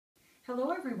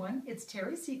Hello everyone, it's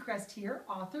Teri Seacrest here,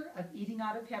 author of Eating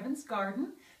Out of Heaven's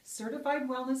Garden, certified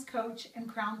wellness coach, and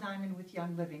Crown Diamond with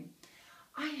Young Living.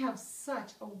 I have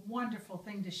such a wonderful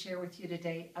thing to share with you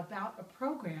today about a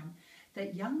program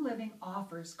that Young Living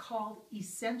offers called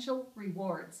Essential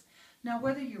Rewards. Now,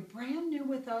 whether you're brand new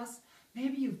with us,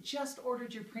 maybe you've just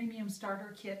ordered your premium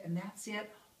starter kit and that's it,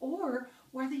 or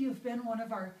whether you've been one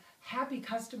of our happy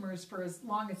customers for as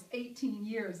long as 18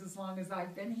 years, as long as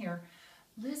I've been here,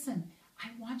 listen, I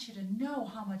want you to know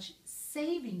how much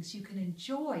savings you can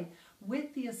enjoy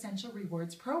with the Essential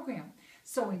Rewards program.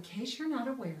 So in case you're not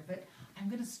aware of it, I'm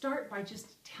going to start by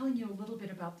just telling you a little bit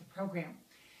about the program.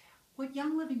 What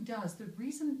Young Living does, the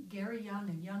reason Gary Young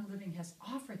and Young Living has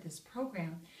offered this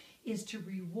program is to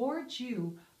reward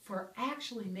you for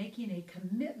actually making a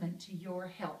commitment to your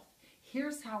health.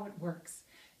 Here's how it works.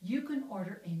 You can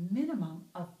order a minimum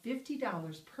of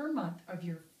 $50 per month of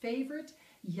your favorite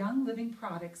Young Living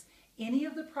products, any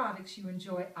of the products you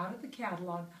enjoy out of the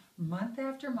catalog month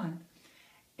after month,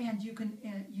 and you can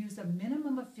use a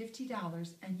minimum of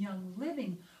 $50, and Young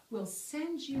Living will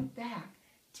send you back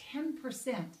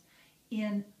 10%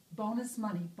 in bonus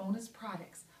money, bonus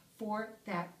products for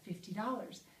that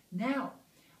 $50. Now,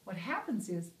 what happens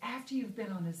is after you've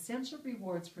been on Essential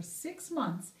Rewards for 6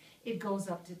 months, it goes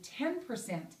up to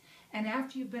 10%. And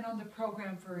after you've been on the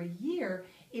program for a year,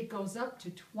 it goes up to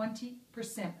 20%.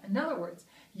 In other words,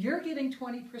 you're getting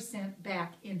 20%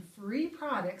 back in free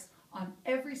products on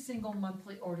every single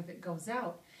monthly order that goes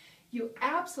out. You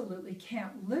absolutely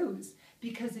can't lose,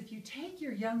 because if you take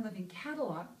your Young Living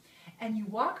catalog and you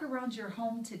walk around your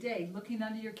home today looking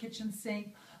under your kitchen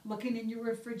sink, looking in your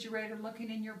refrigerator,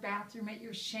 looking in your bathroom at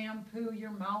your shampoo,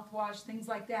 your mouthwash, things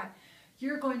like that,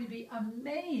 you're going to be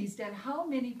amazed at how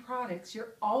many products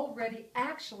you're already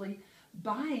actually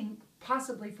buying,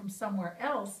 possibly from somewhere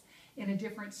else in a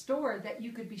different store, that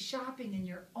you could be shopping in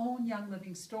your own Young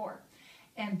Living store.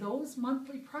 And those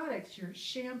monthly products, your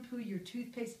shampoo, your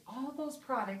toothpaste, all those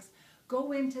products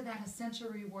go into that Essential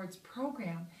Rewards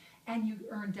program and you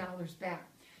earn dollars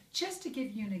back. Just to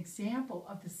give you an example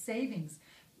of the savings,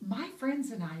 my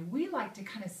friends and I, we like to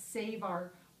kind of save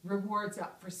our rewards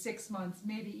up for 6 months,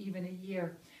 maybe even a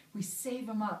year. We save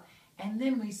them up and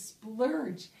then we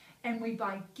splurge and we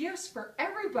buy gifts for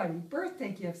everybody,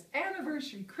 birthday gifts,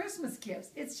 anniversary, Christmas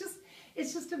gifts. It's just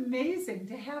amazing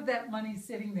to have that money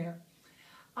sitting there.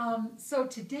 So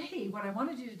today, what I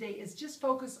want to do today is just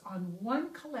focus on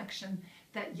one collection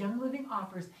that Young Living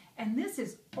offers, and this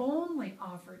is only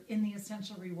offered in the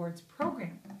Essential Rewards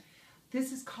program.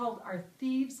 This is called our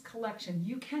Thieves collection.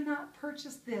 You cannot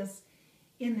purchase this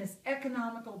in this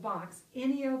economical box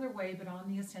any other way but on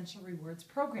the Essential Rewards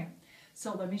program.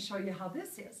 So let me show you how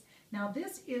this is. Now,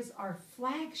 this is our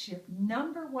flagship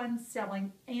 #1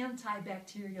 selling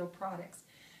antibacterial products.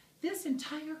 This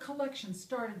entire collection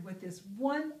started with this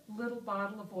one little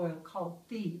bottle of oil called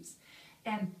Thieves.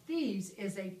 And Thieves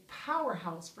is a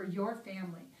powerhouse for your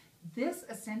family. This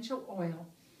essential oil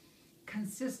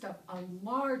consists of a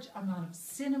large amount of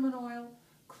cinnamon oil,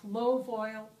 clove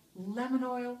oil, lemon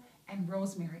oil, and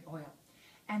rosemary oil.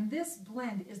 And this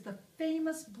blend is the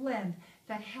famous blend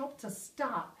that helped to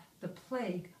stop the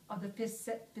plague of the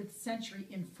 5th century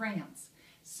in France.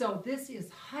 So this is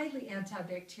highly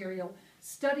antibacterial,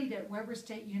 studied at Weber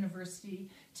State University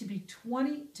to be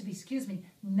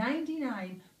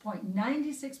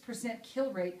 99.96%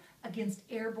 kill rate against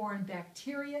airborne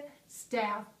bacteria,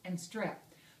 staph, and strep.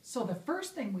 So the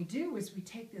first thing we do is we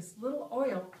take this little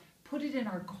oil, put it in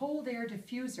our cold air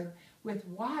diffuser with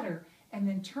water, and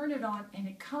then turn it on, and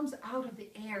it comes out of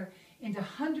the air into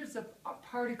hundreds of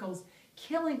particles,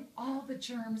 killing all the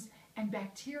germs and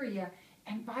bacteria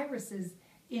and viruses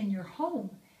in your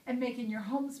home and making your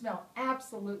home smell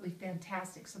absolutely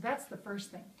fantastic. So that's the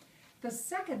first thing. The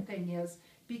second thing is,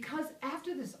 because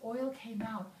after this oil came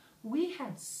out, we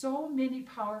had so many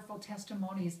powerful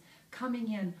testimonies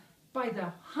coming in by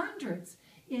the hundreds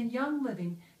in Young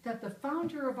Living that the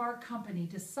founder of our company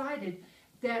decided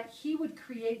that he would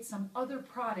create some other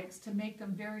products to make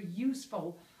them very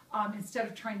useful instead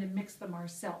of trying to mix them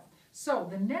ourselves. So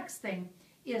the next thing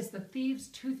is the Thieves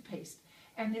toothpaste.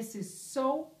 And this is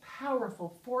so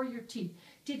powerful for your teeth.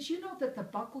 Did you know that the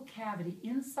buccal cavity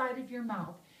inside of your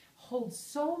mouth holds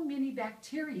so many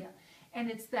bacteria? And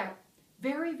it's that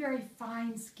very, very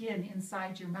fine skin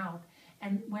inside your mouth.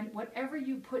 And whatever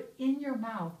you put in your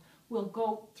mouth will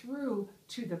go through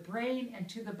to the brain and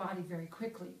to the body very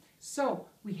quickly. So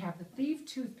we have the Thieves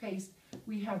toothpaste.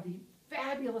 We have the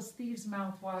fabulous Thieves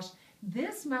mouthwash.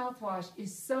 This mouthwash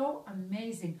is so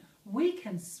amazing. We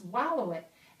can swallow it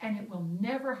and it will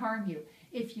never harm you.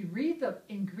 If you read the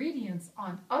ingredients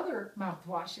on other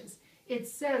mouthwashes, It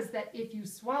says that if you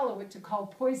swallow it to call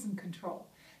poison control.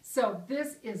 So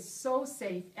this is so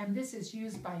safe, and this is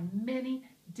used by many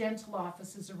dental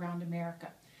offices around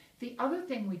America. The other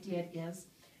thing we did is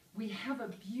we have a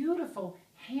beautiful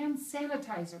hand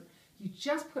sanitizer. You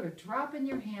just put a drop in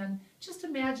your hand. Just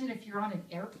imagine if you're on an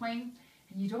airplane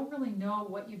and you don't really know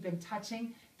what you've been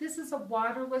touching. This is a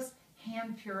waterless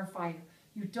hand purifier.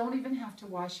 You don't even have to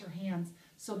wash your hands.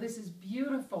 So this is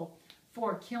beautiful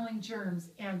for killing germs,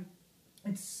 and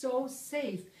it's so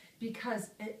safe because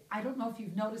I don't know if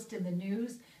you've noticed in the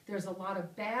news, there's a lot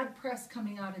of bad press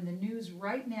coming out in the news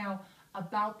right now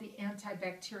about the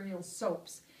antibacterial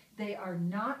soaps. They are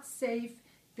not safe.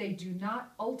 They do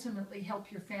not ultimately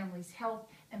help your family's health,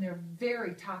 and they're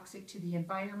very toxic to the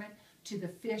environment, to the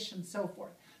fish, and so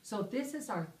forth. So this is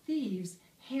our Thieves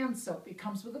hand soap. It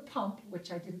comes with a pump,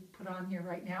 which I didn't put on here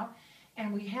right now,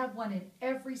 and we have one in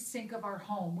every sink of our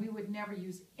home. We would never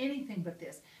use anything but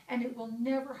this, and it will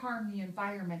never harm the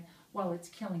environment while it's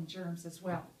killing germs as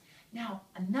well. Now,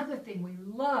 another thing we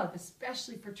love,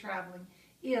 especially for traveling,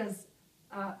 is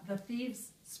the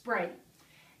Thieves spray.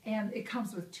 And it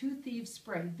comes with 2 Thieves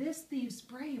spray. This Thieves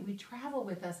spray we travel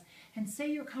with us, and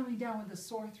say you're coming down with a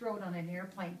sore throat on an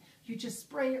airplane, you just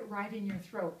spray it right in your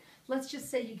throat. Let's just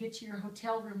say you get to your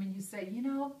hotel room and you say, you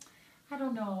know, I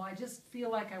don't know, I just feel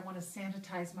like I want to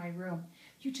sanitize my room.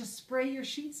 You just spray your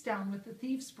sheets down with the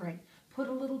Thieves spray. Put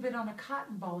a little bit on a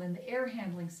cotton ball in the air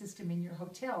handling system in your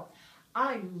hotel.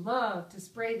 I love to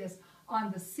spray this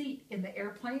on the seat in the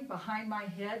airplane behind my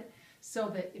head, so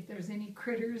that if there's any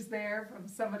critters there from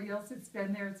somebody else that's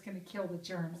been there, it's going to kill the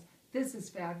germs. This is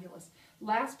fabulous.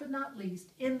 Last but not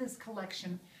least, in this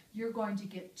collection, you're going to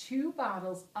get 2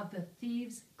 bottles of the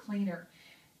Thieves Cleaner.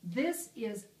 This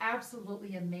is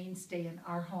absolutely a mainstay in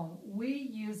our home.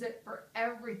 We use it for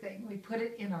everything. We put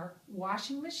it in our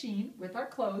washing machine with our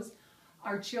clothes.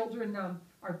 Our children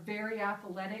are very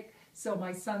athletic, so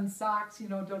my son's socks,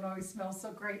 don't always smell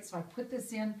so great. So I put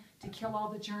this in to kill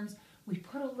all the germs. We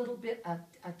put a little bit, a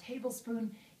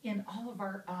tablespoon in all of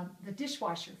our, the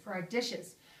dishwasher for our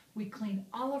dishes. We clean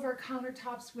all of our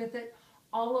countertops with it,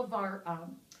 all of our,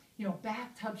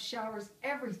 bathtub showers,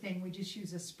 everything. We just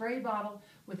use a spray bottle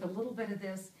with a little bit of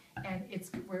this, and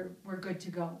we're good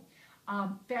to go.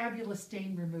 Fabulous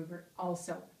stain remover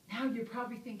also. Now you're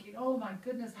probably thinking, oh my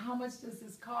goodness, how much does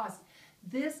this cost?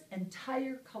 This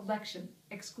entire collection,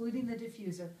 excluding the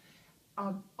diffuser,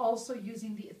 also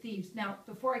using the Thieves. Now,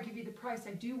 before I give you the price,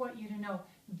 I do want you to know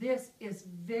this is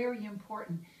very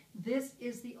important. This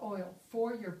is the oil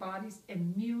for your body's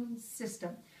immune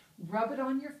system. Rub it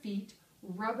on your feet,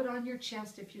 rub it on your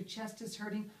chest if your chest is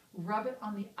hurting, rub it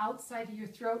on the outside of your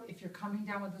throat if you're coming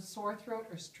down with a sore throat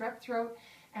or strep throat,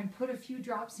 and put a few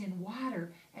drops in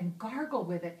water and gargle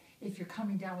with it if you're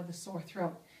coming down with a sore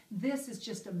throat. This is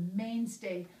just a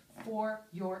mainstay for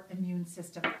your immune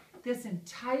system. This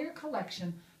entire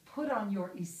collection put on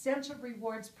your Essential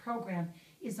Rewards program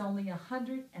is only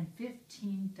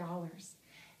 $115.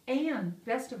 And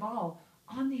best of all,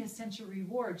 on the Essential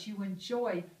Rewards, you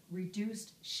enjoy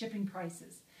reduced shipping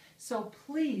prices. So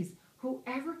please,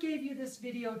 whoever gave you this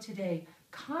video today,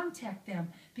 contact them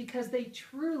because they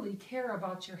truly care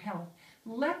about your health.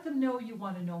 Let them know you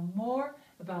want to know more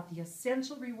about the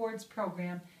Essential Rewards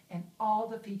program and all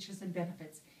the features and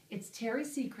benefits. It's Teri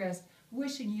Seacrest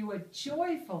wishing you a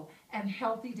joyful and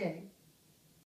healthy day.